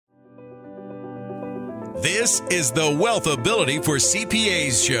This is the Wealthability for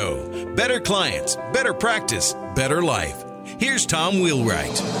CPAs show. Better clients, better practice, better life. Here's Tom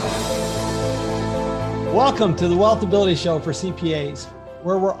Wheelwright. Welcome to the Wealthability show for CPAs,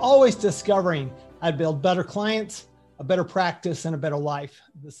 where we're always discovering how to build better clients, a better practice, and a better life.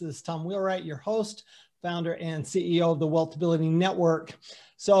 This is Tom Wheelwright, your host, founder and CEO of the Wealthability Network.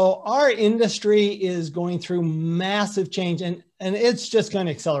 So our industry is going through massive change, and it's just going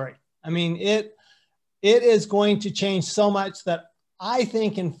to accelerate. I mean, it is going to change so much that I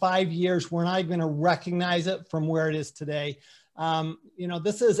think in 5 years, we're not going to recognize it from where it is today.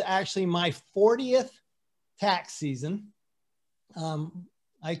 This is actually my 40th tax season.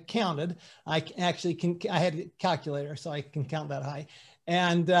 I counted. I had a calculator, so I can count that high.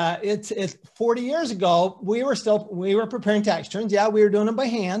 And it's 40 years ago, we were preparing tax returns. Yeah, we were doing them by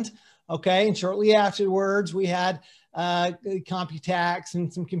hand. Okay. And shortly afterwards, we had Computax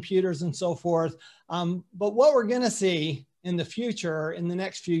and some computers and so forth. But what we're going to see in the future, in the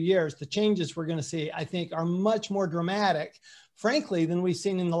next few years, the changes we're going to see, I think, are much more dramatic, frankly, than we've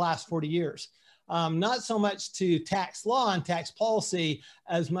seen in the last 40 years. Not so much to tax law and tax policy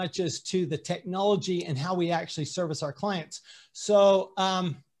as much as to the technology and how we actually service our clients. So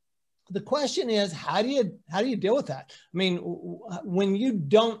the question is, how do you deal with that? I mean, when we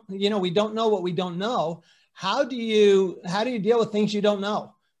don't know what we don't know, how do you deal with things you don't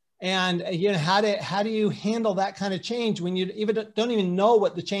know? And how do you handle that kind of change when you don't even know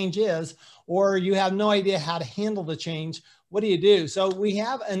what the change is, or you have no idea how to handle the change? What do you do? So we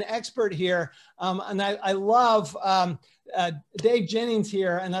have an expert here, and I love Dave Jennings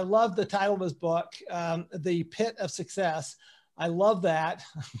here, and I love the title of his book, The Pit of Success. I love that.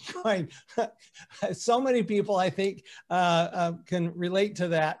 So many people, I think, can relate to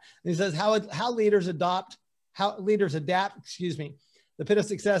that. He says how leaders adapt. The Pit of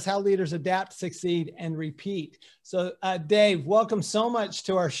Success, how leaders adapt, succeed, and repeat. So Dave, welcome so much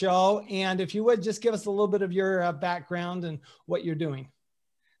to our show. And if you would just give us a little bit of your background and what you're doing.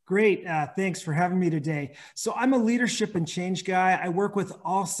 Great. Thanks for having me today. So I'm a leadership and change guy. I work with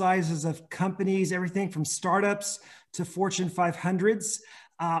all sizes of companies, everything from startups to Fortune 500s.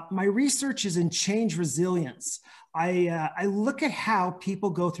 My research is in change resilience. I look at how people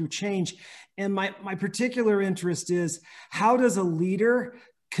go through change. And my particular interest is, how does a leader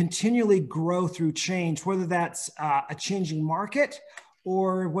continually grow through change, whether that's a changing market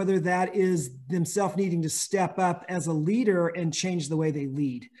or whether that is themselves needing to step up as a leader and change the way they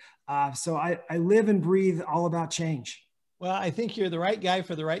lead. So I live and breathe all about change. Well, I think you're the right guy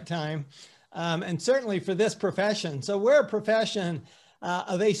for the right time, and certainly for this profession. So we're a profession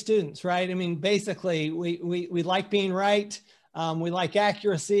of A students, right? I mean, basically, we like being right. We like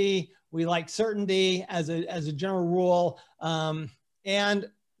accuracy. We like certainty as a general rule. And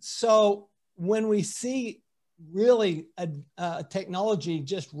so when we see really a technology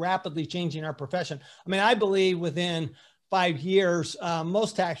just rapidly changing our profession, I mean, I believe within 5 years,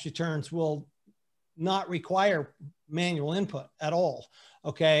 most tax returns will not require manual input at all.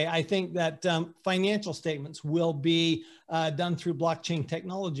 Okay, I think that financial statements will be done through blockchain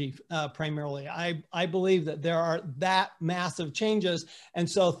technology primarily. I believe that there are that massive changes. And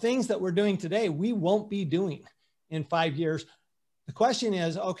so things that we're doing today, we won't be doing in 5 years. The question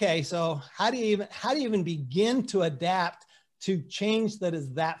is, okay, so how do you even begin to adapt to change that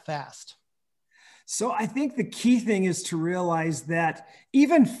is that fast? So I think the key thing is to realize that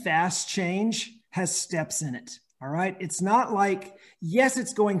even fast change has steps in it. All right. It's not like, yes,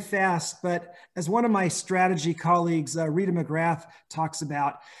 it's going fast, but as one of my strategy colleagues, Rita McGrath, talks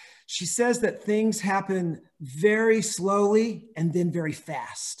about, she says that things happen very slowly and then very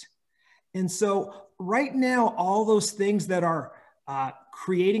fast. And so right now, all those things that are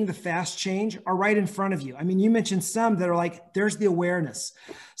creating the fast change are right in front of you. I mean, you mentioned some that are like, there's the awareness.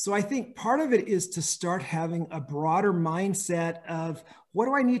 So I think part of it is to start having a broader mindset of, what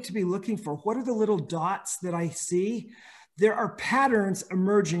do I need to be looking for? What are the little dots that I see? There are patterns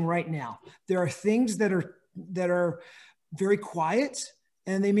emerging right now. There are things that are very quiet,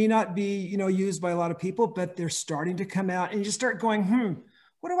 and they may not be, used by a lot of people, but they're starting to come out, and you just start going,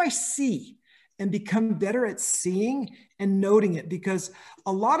 what do I see? And become better at seeing and noting it, because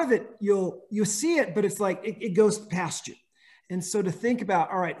a lot of it, you'll see it, but it's like, it goes past you. And so to think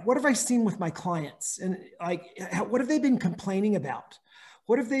about, all right, what have I seen with my clients? And like, what have they been complaining about?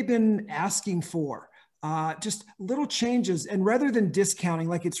 What have they been asking for? Just little changes. And rather than discounting,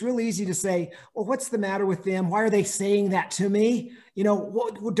 like, it's really easy to say, well, what's the matter with them? Why are they saying that to me?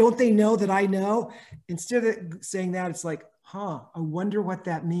 Don't they know that I know? Instead of saying that, it's like, I wonder what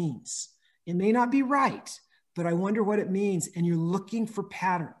that means. It may not be right, but I wonder what it means. And you're looking for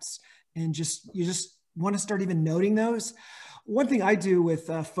patterns, and you just want to start even noting those. One thing I do with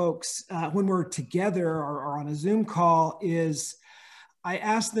folks when we're together or on a Zoom call is I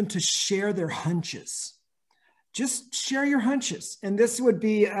ask them to share their hunches. Just share your hunches. And this would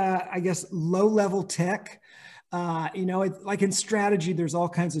be, I guess, low-level tech. Like in strategy, there's all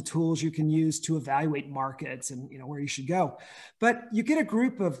kinds of tools you can use to evaluate markets and, where you should go. But you get a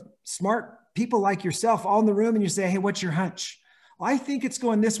group of smart people like yourself all in the room and you say, hey, what's your hunch? Well, I think it's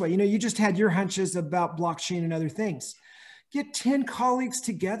going this way. You just had your hunches about blockchain and other things. Get 10 colleagues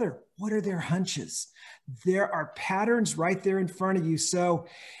together. What are their hunches? There are patterns right there in front of you. So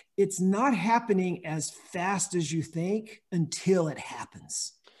it's not happening as fast as you think until it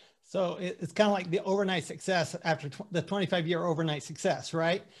happens. So it's kind of like the overnight success after the 25-year overnight success,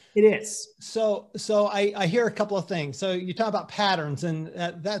 right? It is. So I hear a couple of things. So you talk about patterns, and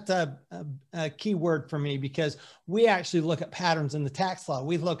that's a key word for me, because we actually look at patterns in the tax law.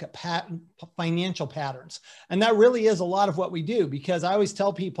 We look at financial patterns. And that really is a lot of what we do, because I always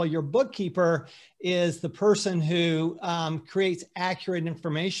tell people your bookkeeper is the person who creates accurate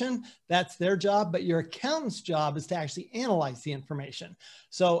information. That's their job. But your accountant's job is to actually analyze the information.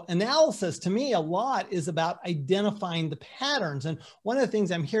 So analysis, to me, a lot is about identifying the patterns. And one of the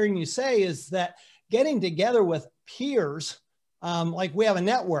things I'm hearing you say is that getting together with peers, like we have a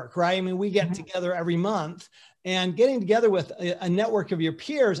network, right? I mean, we get together every month, and getting together with a network of your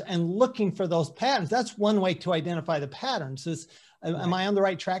peers and looking for those patterns. That's one way to identify the patterns. Am I on the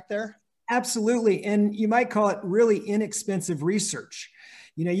right track there? Absolutely. And you might call it really inexpensive research.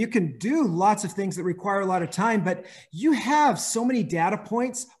 You can do lots of things that require a lot of time, but you have so many data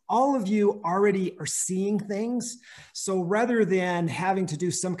points. All of you already are seeing things. So rather than having to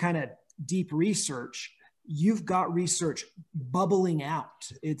do some kind of deep research, you've got research bubbling out.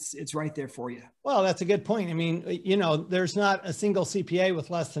 It's right there for you. Well, that's a good point. I mean, there's not a single CPA with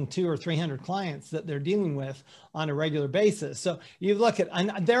less than 200 or 300 clients that they're dealing with on a regular basis. So you look at,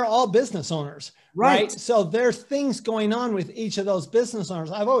 and they're all business owners, right? So there's things going on with each of those business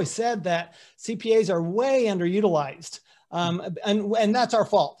owners. I've always said that CPAs are way underutilized. And that's our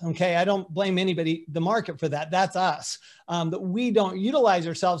fault. Okay. I don't blame anybody, the market, for that. That's us. That we don't utilize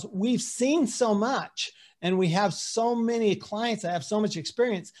ourselves. We've seen so much, and we have so many clients that have so much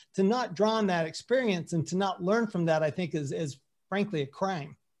experience. To not draw on that experience and to not learn from that, I think is frankly a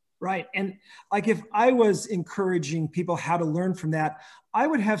crime. Right. And like, if I was encouraging people how to learn from that, I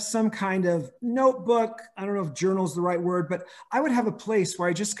would have some kind of notebook. I don't know if journal is the right word, but I would have a place where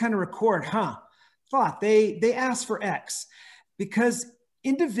I just kind of record, thought they asked for X, because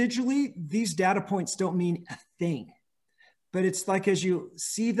individually, these data points don't mean a thing. But it's like, as you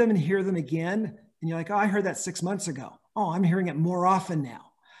see them and hear them again, and you're like, oh, I heard that 6 months ago. Oh, I'm hearing it more often now.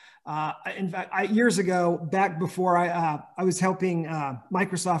 In fact, years ago, back before I was helping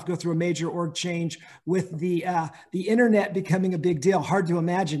Microsoft go through a major org change with the internet becoming a big deal. Hard to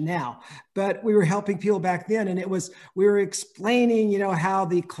imagine now, but we were helping people back then, and we were explaining, how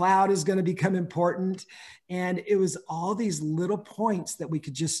the cloud is going to become important, and it was all these little points that we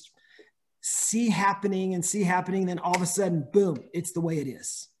could just see happening. Then all of a sudden, boom, it's the way it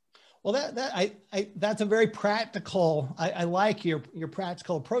is. Well, that's a very practical. I like your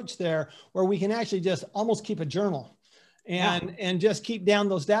practical approach there, where we can actually just almost keep a journal, and just keep down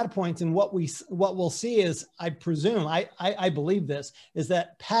those data points. And what we'll see is, I presume, I believe this, is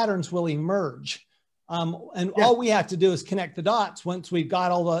that patterns will emerge. All we have to do is connect the dots. Once we've got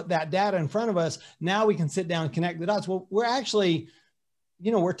all that data in front of us, now we can sit down and connect the dots. Well, we're actually,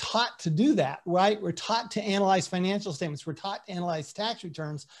 we're taught to do that, right? We're taught to analyze financial statements. We're taught to analyze tax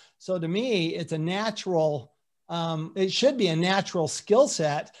returns. So to me, it's a natural, it should be a natural skill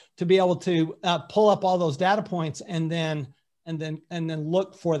set to be able to pull up all those data points and then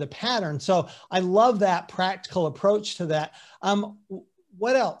look for the pattern. So I love that practical approach to that.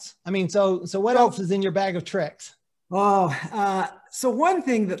 What else? I mean, so what else is in your bag of tricks? So one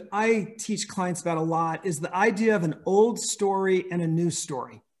thing that I teach clients about a lot is the idea of an old story and a new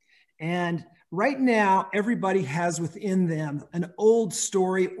story. And right now, everybody has within them an old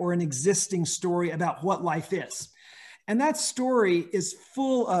story or an existing story about what life is. And that story is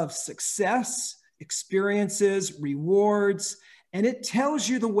full of success, experiences, rewards, and it tells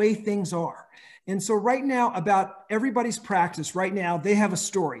you the way things are. And so right now, about everybody's practice right now, they have a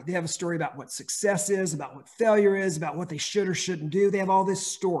story. They have a story about what success is, about what failure is, about what they should or shouldn't do. They have all this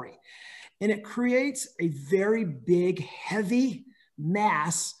story. And it creates a very big, heavy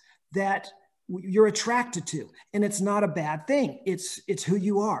mass that you're attracted to. And it's not a bad thing. It's who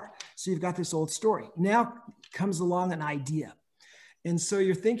you are. So you've got this old story. Now comes along an idea. And so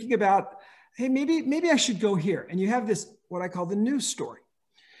you're thinking about, hey, maybe I should go here. And you have this, what I call the new story.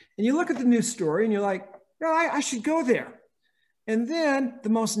 And you look at the new story and you're like, no, I should go there. And then the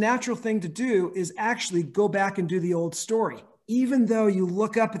most natural thing to do is actually go back and do the old story. Even though you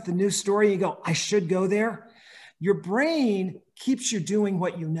look up at the new story and you go, I should go there, your brain keeps you doing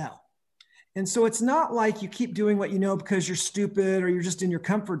what you know. And so it's not like you keep doing what you know because you're stupid or you're just in your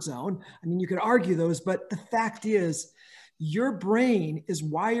comfort zone. I mean, you could argue those, but the fact is your brain is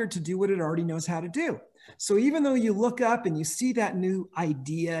wired to do what it already knows how to do. So even though you look up and you see that new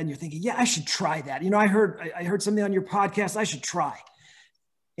idea and you're thinking, yeah, I should try that. I heard something on your podcast, I should try.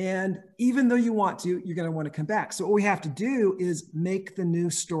 And even though you want to, you're going to want to come back. So what we have to do is make the new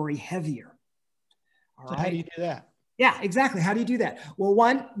story heavier. All right. How do you do that? Yeah, exactly. How do you do that? Well,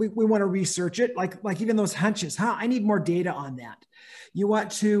 one, we want to research it, like even those hunches. I need more data on that. You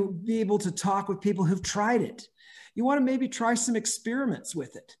want to be able to talk with people who've tried it. You want to maybe try some experiments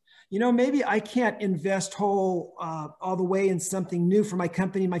with it. Maybe I can't invest all the way in something new for my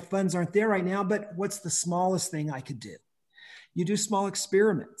company. My funds aren't there right now, but what's the smallest thing I could do? You do small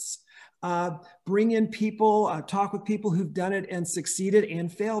experiments. Bring in people, talk with people who've done it and succeeded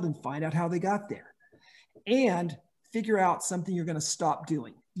and failed and find out how they got there. And figure out something you're going to stop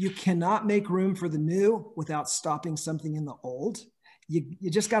doing. You cannot make room for the new without stopping something in the old. You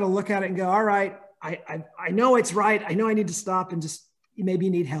just got to look at it and go, all right, I know it's right. I know I need to stop and just maybe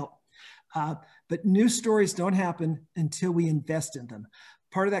you need help. But new stories don't happen until we invest in them.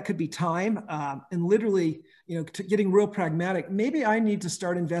 Part of that could be time and literally, getting real pragmatic. Maybe I need to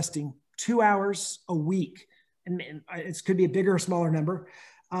start investing 2 hours a week. And it could be a bigger or smaller number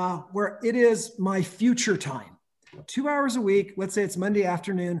where it is my future time. 2 hours a week, let's say it's Monday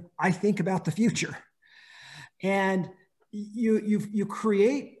afternoon, I think about the future. And you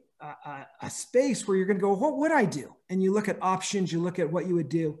create a space where you're going to go, what would I do? And you look at options, you look at what you would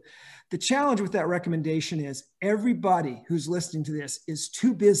do. The challenge with that recommendation is everybody who's listening to this is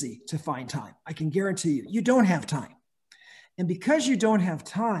too busy to find time. I can guarantee you, you don't have time. And because you don't have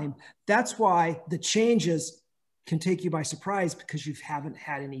time, that's why the changes can take you by surprise because you haven't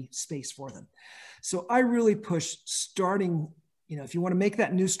had any space for them. So I really push starting, if you want to make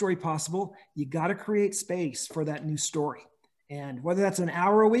that new story possible, you got to create space for that new story. And whether that's an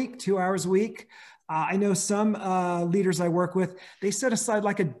hour a week, 2 hours a week, I know some leaders I work with, they set aside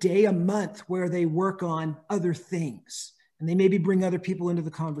like a day a month where they work on other things and they maybe bring other people into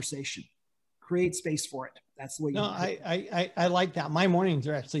the conversation. Create space for it. That's the way you do it. I like that. My mornings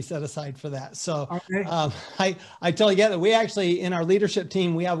are actually set aside for that. So okay. I totally get it. We actually, in our leadership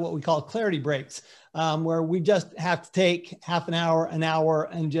team, we have what we call clarity breaks, where we just have to take half an hour,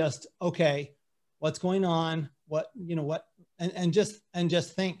 and just, okay, what's going on? And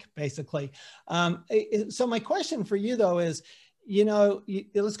just think basically. So my question for you though is,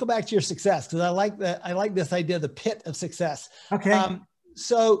 let's go back to your success. Cause I like this idea of the pit of success. Okay.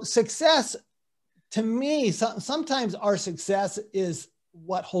 So success, to me, sometimes our success is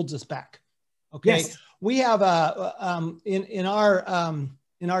what holds us back. Okay. Yes. We have in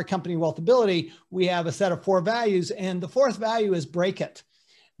our company, Wealthability, we have a set of 4 values, and the 4th value is break it.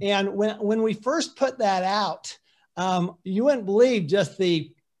 And when we first put that out, you wouldn't believe just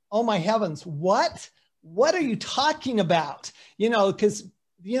oh my heavens, what are you talking about? Because,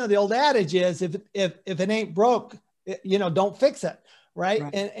 the old adage is if it ain't broke, don't fix it. Right.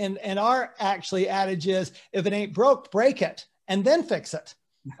 And our actually adage is if it ain't broke, break it and then fix it.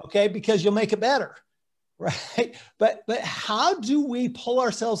 Okay. Because you'll make it better. Right. But how do we pull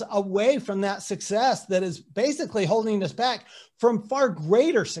ourselves away from that success that is basically holding us back from far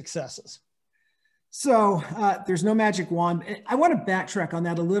greater successes? So there's no magic wand. I want to backtrack on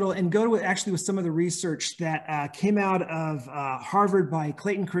that a little and go to with some of the research that came out of Harvard by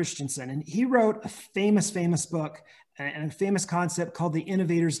Clayton Christensen. And he wrote a famous book and a famous concept called the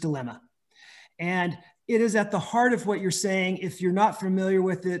Innovator's Dilemma. And it is at the heart of what you're saying. If you're not familiar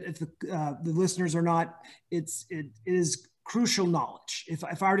with it, if the listeners are not, it is crucial knowledge. If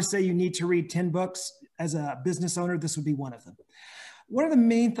I were to say you need to read 10 books as a business owner, this would be one of them. One of the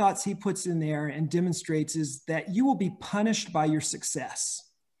main thoughts he puts in there and demonstrates is that you will be punished by your success.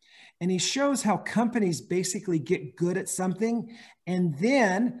 And he shows how companies basically get good at something. And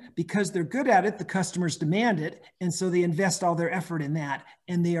then because they're good at it, the customers demand it. And so they invest all their effort in that.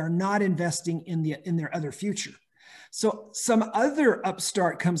 And they are not investing in their other future. So some other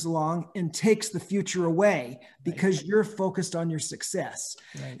upstart comes along and takes the future away because you're focused on your success.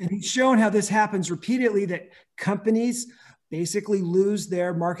 Right. And he's shown how this happens repeatedly, that companies basically lose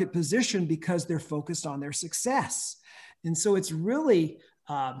their market position because they're focused on their success. And so it's really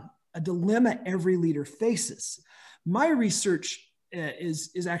a dilemma every leader faces. My research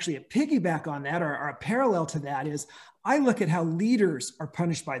is actually a piggyback on that, or a parallel to that, is I look at how leaders are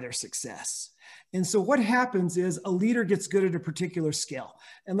punished by their success. And so what happens is a leader gets good at a particular skill.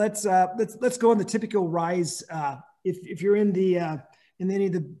 And let's go on the typical rise. If you're in any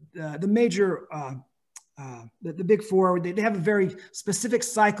of the major the big four, they have a very specific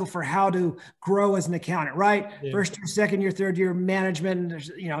cycle for how to grow as an accountant, right? Yeah. First year, second year, third year, management,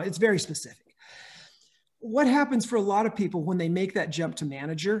 it's very specific. What happens for a lot of people when they make that jump to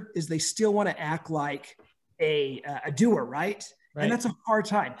manager is they still want to act like a doer, right? Right? And that's a hard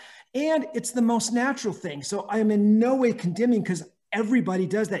time. And it's the most natural thing. So I'm in no way condemning, because everybody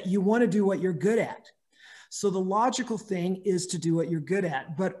does that. You want to do what you're good at. So the logical thing is to do what you're good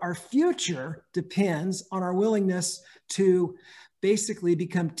at. But our future depends on our willingness to basically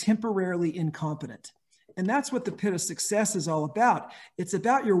become temporarily incompetent. And that's what the pit of success is all about. It's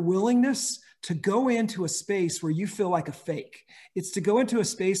about your willingness to go into a space where you feel like a fake. It's to go into a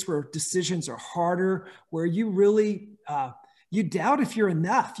space where decisions are harder, where you really, you doubt if you're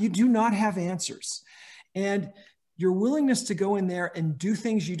enough. You do not have answers. And your willingness to go in there and do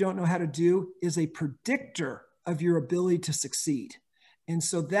things you don't know how to do is a predictor of your ability to succeed. And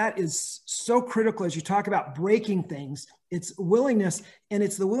so that is so critical as you talk about breaking things. It's willingness, and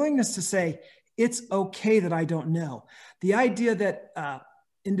it's the willingness to say, it's okay that I don't know. The idea that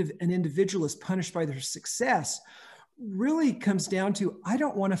an individual is punished by their success really comes down to, I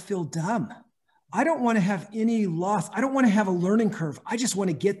don't want to feel dumb. I don't want to have any loss. I don't want to have a learning curve. I just want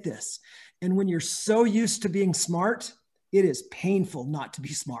to get this. And when you're so used to being smart, it is painful not to be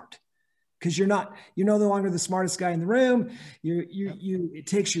smart, because you're no longer the smartest guy in the room. It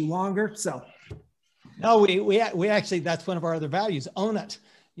takes you longer. So, no, we actually, that's one of our other values. Own it,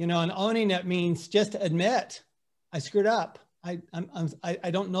 and owning it means just admit I screwed up. I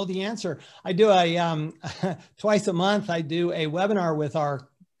don't know the answer. I do twice a month, I do a webinar with our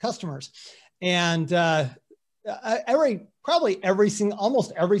customers, and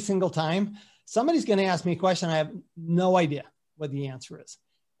almost every single time somebody's going to ask me a question, I have no idea what the answer is.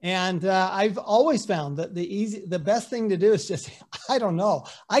 And I've always found that the best thing to do is just, I don't know.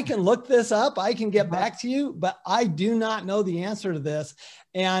 I can look this up. I can get back to you, but I do not know the answer to this.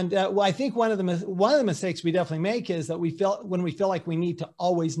 And I think one of the mistakes we definitely make is that when we feel like we need to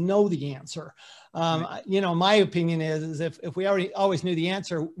always know the answer. Right. My opinion is if we always knew the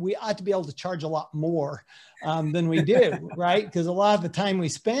answer, we ought to be able to charge a lot more than we do, right? Because a lot of the time we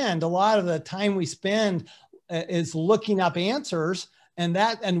spend is looking up answers.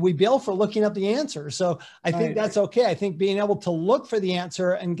 And we bill for looking up the answer. So I think that's okay. I think being able to look for the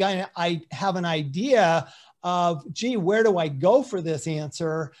answer and I have an idea of, gee, where do I go for this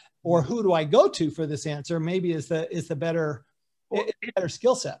answer, or who do I go to for this answer? Maybe is the better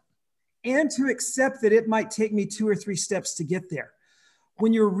skill set. And to accept that it might take me 2 or 3 steps to get there.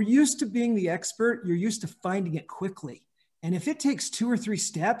 When you're used to being the expert, you're used to finding it quickly. And if it takes 2 or 3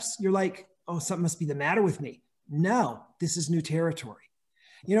 steps, you're like, oh, something must be the matter with me. No, this is new territory.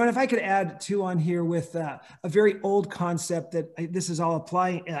 And if I could add 2 on here with a very old concept that this is all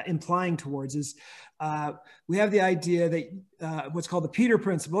implying towards is we have the idea that what's called the Peter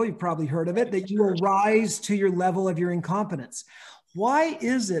Principle, you've probably heard of it, that you will rise to your level of your incompetence. Why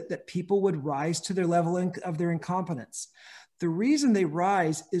is it that people would rise to their level of their incompetence? The reason they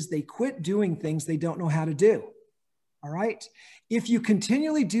rise is they quit doing things they don't know how to do. All right. If you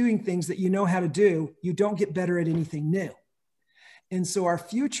continually doing things that you know how to do, you don't get better at anything new. And so our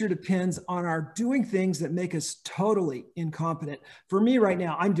future depends on our doing things that make us totally incompetent. For me right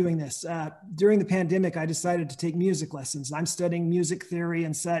now, I'm doing this. During the pandemic, I decided to take music lessons. I'm studying music theory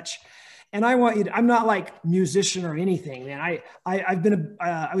and such. And I'm not like musician or anything, man.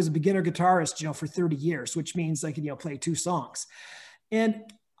 I was a beginner guitarist, for 30 years, which means I can, play 2 songs. And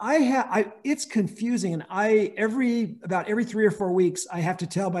it's confusing. And about every 3 or 4 weeks, I have to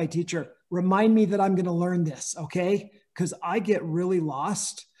tell my teacher, remind me that I'm going to learn this. Okay. Because I get really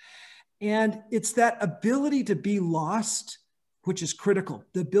lost. And it's that ability to be lost, which is critical.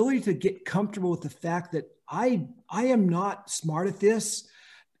 The ability to get comfortable with the fact that I am not smart at this,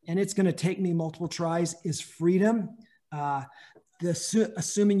 and it's going to take me multiple tries, is freedom.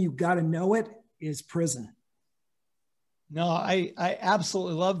 Assuming you got to know it is prison. No, I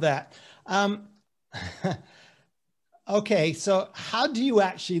absolutely love that. Okay, so how do you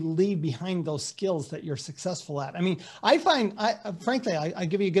actually leave behind those skills that you're successful at? I mean, frankly, I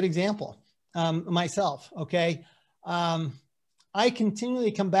give you a good example myself. Okay, I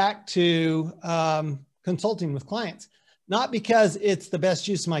continually come back to consulting with clients, not because it's the best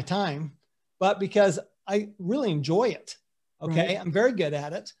use of my time, but because I really enjoy it. Okay, right. I'm very good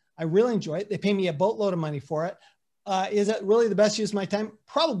at it. I really enjoy it. They pay me a boatload of money for it. Is it really the best use of my time?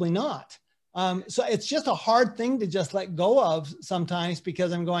 Probably not. So it's just a hard thing to just let go of sometimes,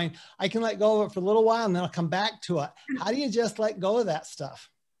 because I'm going, I can let go of it for a little while and then I'll come back to it. How do you just let go of that stuff?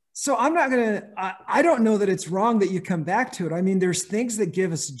 So I'm not going to, I don't know that it's wrong that you come back to it. I mean, there's things that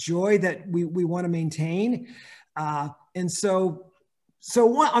give us joy that we want to maintain. And so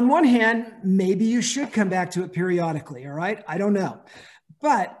on one hand, maybe you should come back to it periodically. All right. I don't know.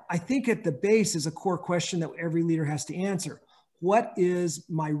 But I think at the base is a core question that every leader has to answer. What is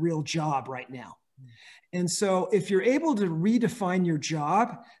my real job right now? And so if you're able to redefine your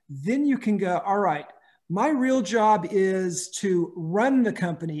job, then you can go, all right, my real job is to run the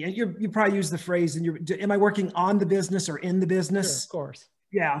company. And you probably use the phrase, am I working on the business or in the business? Sure, of course.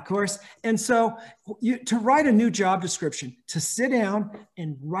 Yeah, of course. And so to write a new job description, to sit down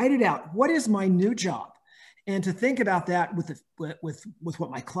and write it out. What is my new job? And to think about that with what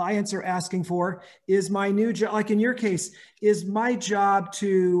my clients are asking for. Is my new job, like in your case, is my job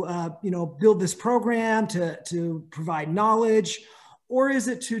to build this program, to provide knowledge, or is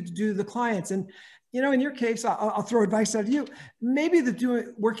it to do the clients? And in your case, I'll throw advice out of you. Maybe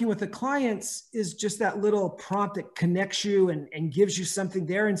working with the clients is just that little prompt that connects you and gives you something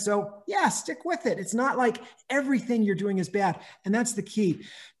there. And so, yeah, stick with it. It's not like everything you're doing is bad. And that's the key.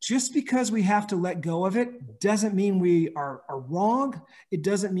 Just because we have to let go of it doesn't mean we are wrong. It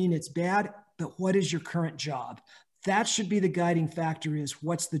doesn't mean it's bad. But what is your current job? That should be the guiding factor, is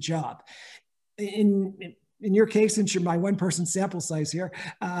what's the job? In your case, since you're my one-person sample size here,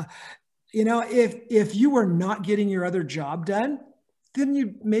 if you were not getting your other job done, then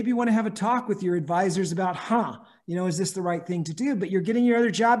you maybe want to have a talk with your advisors about, is this the right thing to do? But you're getting your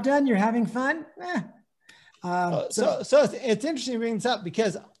other job done, you're having fun. So it's interesting to bring this up,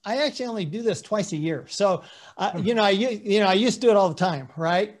 because I actually only do this twice a year. So, I used to do it all the time,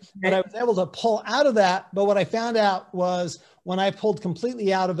 right? But I was able to pull out of that. But what I found out was when I pulled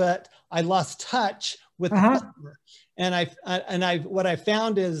completely out of it, I lost touch with the customer. And what I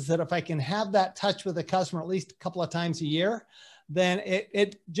found is that if I can have that touch with the customer at least a couple of times a year, then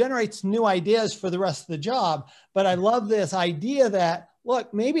it generates new ideas for the rest of the job. But I love this idea that,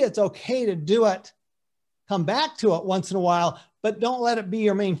 look, maybe it's okay to do it, come back to it once in a while, but don't let it be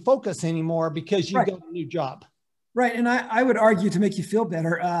your main focus anymore because you've got a new job. Right. And I would argue, to make you feel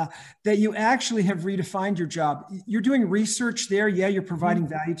better, that you actually have redefined your job. You're doing research there. Yeah, you're providing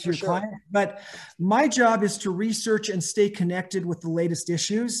value to your client. But my job is to research and stay connected with the latest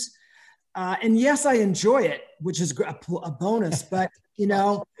issues. And yes, I enjoy it, which is a bonus. But,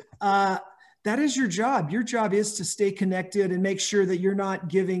 that is your job. Your job is to stay connected and make sure that you're not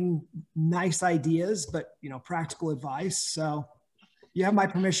giving nice ideas, but, practical advice. So you have my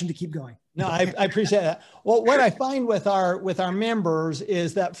permission to keep going. No, I appreciate that. Well, what I find with our members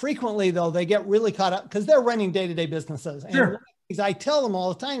is that frequently, though, they get really caught up because they're running day-to-day businesses. And one of the things I tell them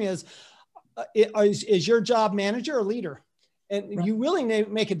all the time is your job manager or leader? And you really need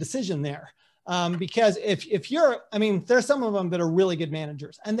to make a decision there. Because if there's some of them that are really good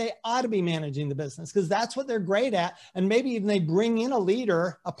managers and they ought to be managing the business because that's what they're great at. And maybe even they bring in a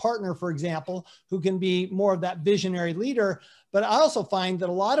leader, a partner, for example, who can be more of that visionary leader. But I also find that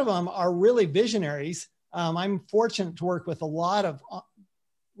a lot of them are really visionaries. I'm fortunate to work with a lot of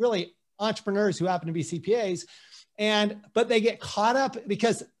really entrepreneurs who happen to be CPAs, but they get caught up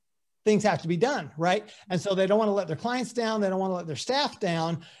because things have to be done, right? And so they don't want to let their clients down. They don't want to let their staff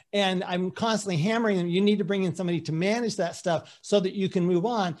down. And I'm constantly hammering them. You need to bring in somebody to manage that stuff so that you can move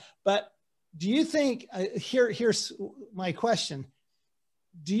on. But do you think, here's my question.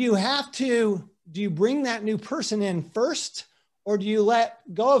 Do you bring that new person in first, or do you let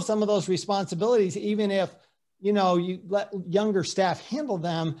go of some of those responsibilities, even if, you let younger staff handle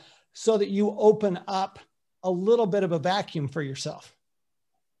them so that you open up a little bit of a vacuum for yourself?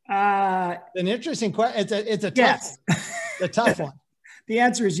 An interesting question. It's a tough, a tough one. The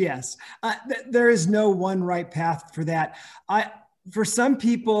answer is yes. There is no one right path for that. For some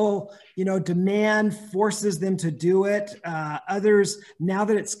people, demand forces them to do it. Others, now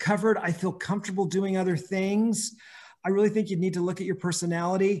that it's covered, I feel comfortable doing other things. I really think you need to look at your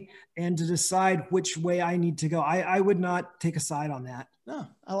personality and to decide which way I need to go. I would not take a side on that. No,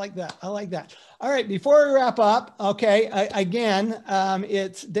 I like that. I like that. All right. Before we wrap up, okay.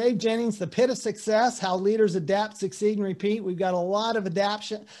 It's Dave Jennings, The Pit of Success, How Leaders Adapt, Succeed, and Repeat. We've got a lot of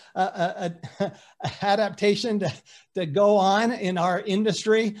adaptation to go on in our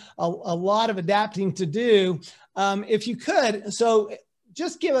industry, a lot of adapting to do. If you could, so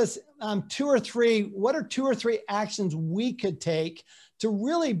just give us what are two or three actions we could take to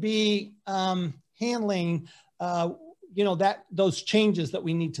really be handling those changes that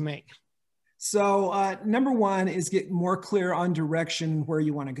we need to make? So number one is get more clear on direction where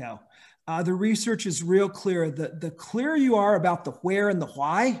you want to go. The research is real clear. The clearer you are about the where and the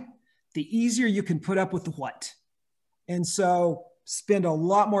why, the easier you can put up with the what. And so spend a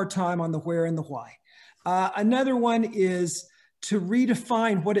lot more time on the where and the why. Another one is to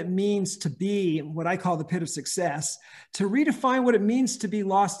redefine what it means to be what I call the pit of success, to redefine what it means to be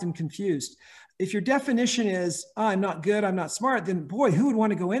lost and confused. If your definition is, I'm not good, I'm not smart, then boy, who would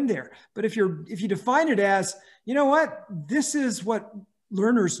want to go in there? But if you define it as, you know what, this is what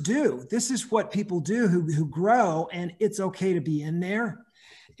learners do. This is what people do who grow, and it's okay to be in there.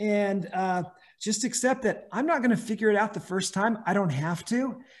 And just accept that I'm not going to figure it out the first time. I don't have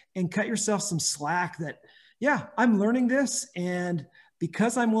to. And cut yourself some slack that, yeah, I'm learning this. And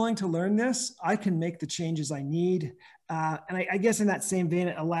because I'm willing to learn this, I can make the changes I need. And I guess in that same vein,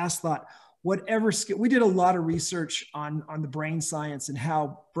 a last thought, whatever skill, we did a lot of research on the brain science and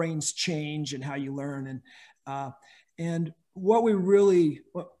how brains change and how you learn. And what we really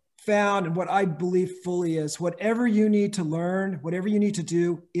found and what I believe fully is whatever you need to learn, whatever you need to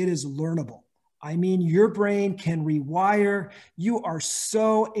do, it is learnable. I mean, your brain can rewire. You are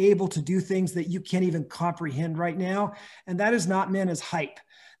so able to do things that you can't even comprehend right now. And that is not meant as hype.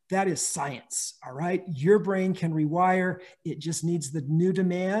 That is science, all right? Your brain can rewire. It just needs the new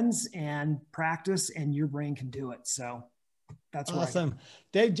demands and practice, and your brain can do it. So that's awesome. Right.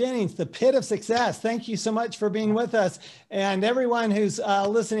 Dave Jennings, the Pit of Success. Thank you so much for being with us. And everyone who's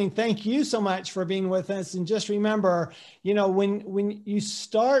listening, thank you so much for being with us. And just remember, you know, when you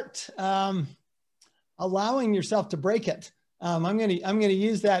start allowing yourself to break it, I'm going to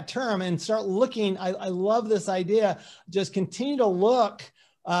use that term and start looking. I love this idea. Just continue to look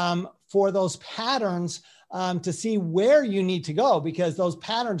for those patterns to see where you need to go, because those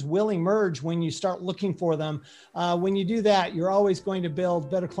patterns will emerge when you start looking for them. When you do that, you're always going to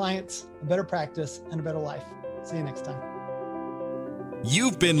build better clients, a better practice, and a better life. See you next time.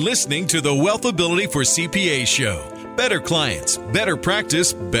 You've been listening to the Wealthability for CPA show. Better clients, better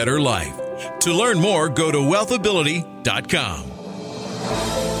practice, better life. To learn more, go to wealthability.com.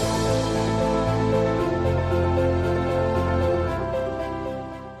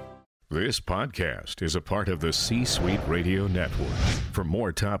 This podcast is a part of the C-Suite Radio Network. For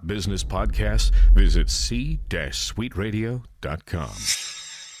more top business podcasts, visit c-suiteradio.com.